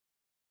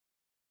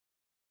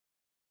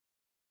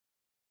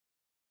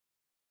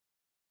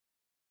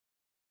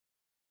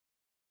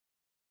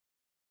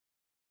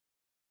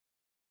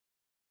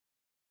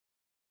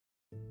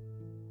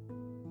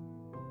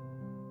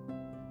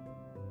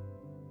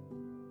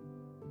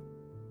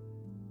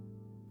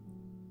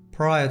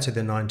Prior to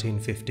the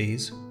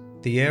 1950s,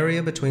 the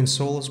area between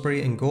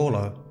Salisbury and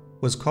Gawler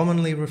was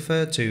commonly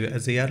referred to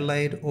as the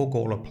Adelaide or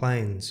Gawler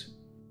Plains.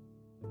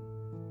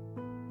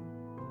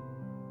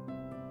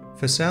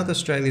 For South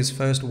Australia's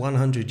first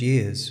 100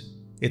 years,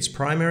 its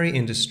primary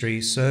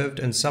industry served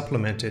and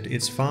supplemented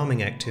its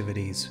farming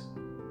activities.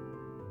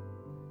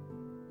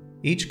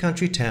 Each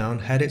country town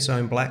had its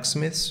own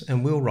blacksmiths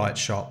and wheelwright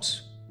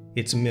shops,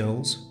 its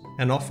mills,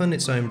 and often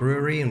its own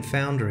brewery and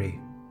foundry.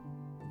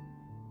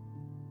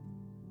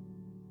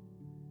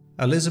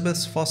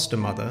 Elizabeth's foster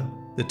mother,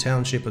 the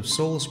Township of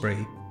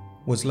Salisbury,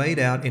 was laid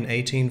out in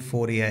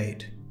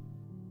 1848.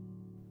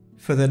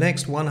 For the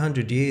next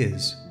 100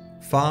 years,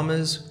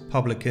 farmers,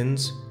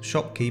 publicans,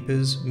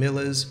 shopkeepers,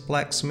 millers,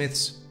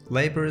 blacksmiths,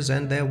 labourers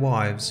and their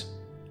wives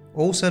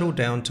all settled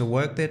down to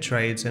work their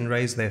trades and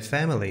raise their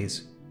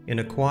families in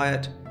a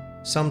quiet,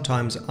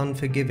 sometimes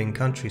unforgiving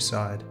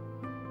countryside.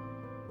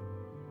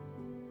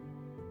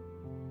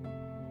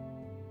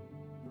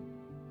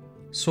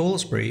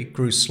 Salisbury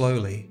grew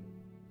slowly,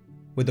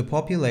 with a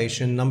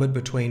population numbered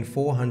between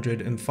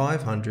 400 and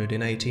 500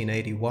 in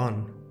 1881.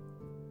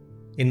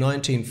 In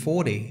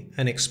 1940,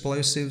 an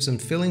explosives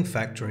and filling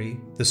factory,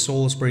 the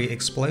Salisbury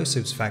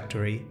Explosives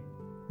Factory,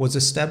 was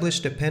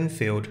established at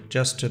Penfield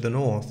just to the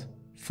north,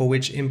 for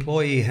which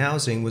employee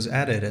housing was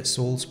added at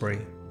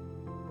Salisbury.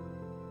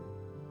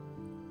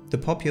 The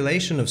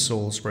population of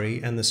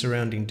Salisbury and the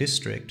surrounding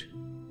district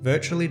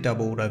virtually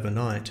doubled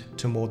overnight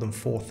to more than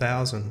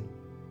 4,000.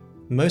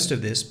 Most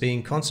of this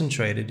being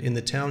concentrated in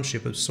the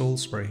Township of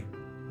Salisbury.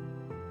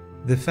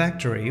 The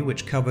factory,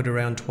 which covered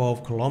around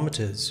 12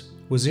 kilometres,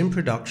 was in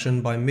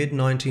production by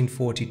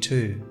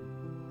mid-1942,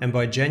 and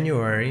by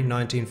January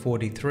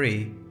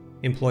 1943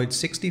 employed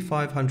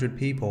 6,500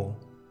 people,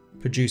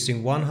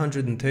 producing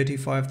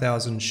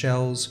 135,000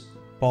 shells,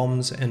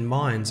 bombs and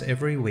mines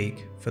every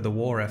week for the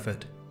war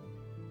effort.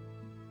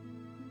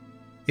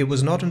 It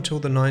was not until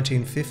the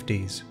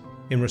 1950s,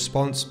 in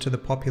response to the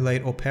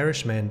Populate or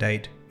Perish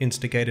mandate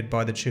instigated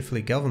by the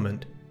Chifley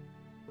government,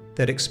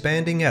 that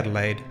expanding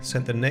Adelaide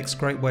sent the next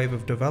great wave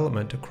of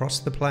development across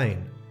the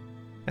plain,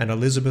 and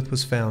Elizabeth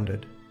was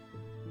founded,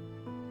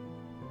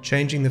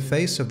 changing the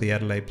face of the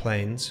Adelaide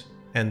Plains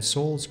and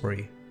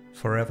Salisbury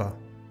forever.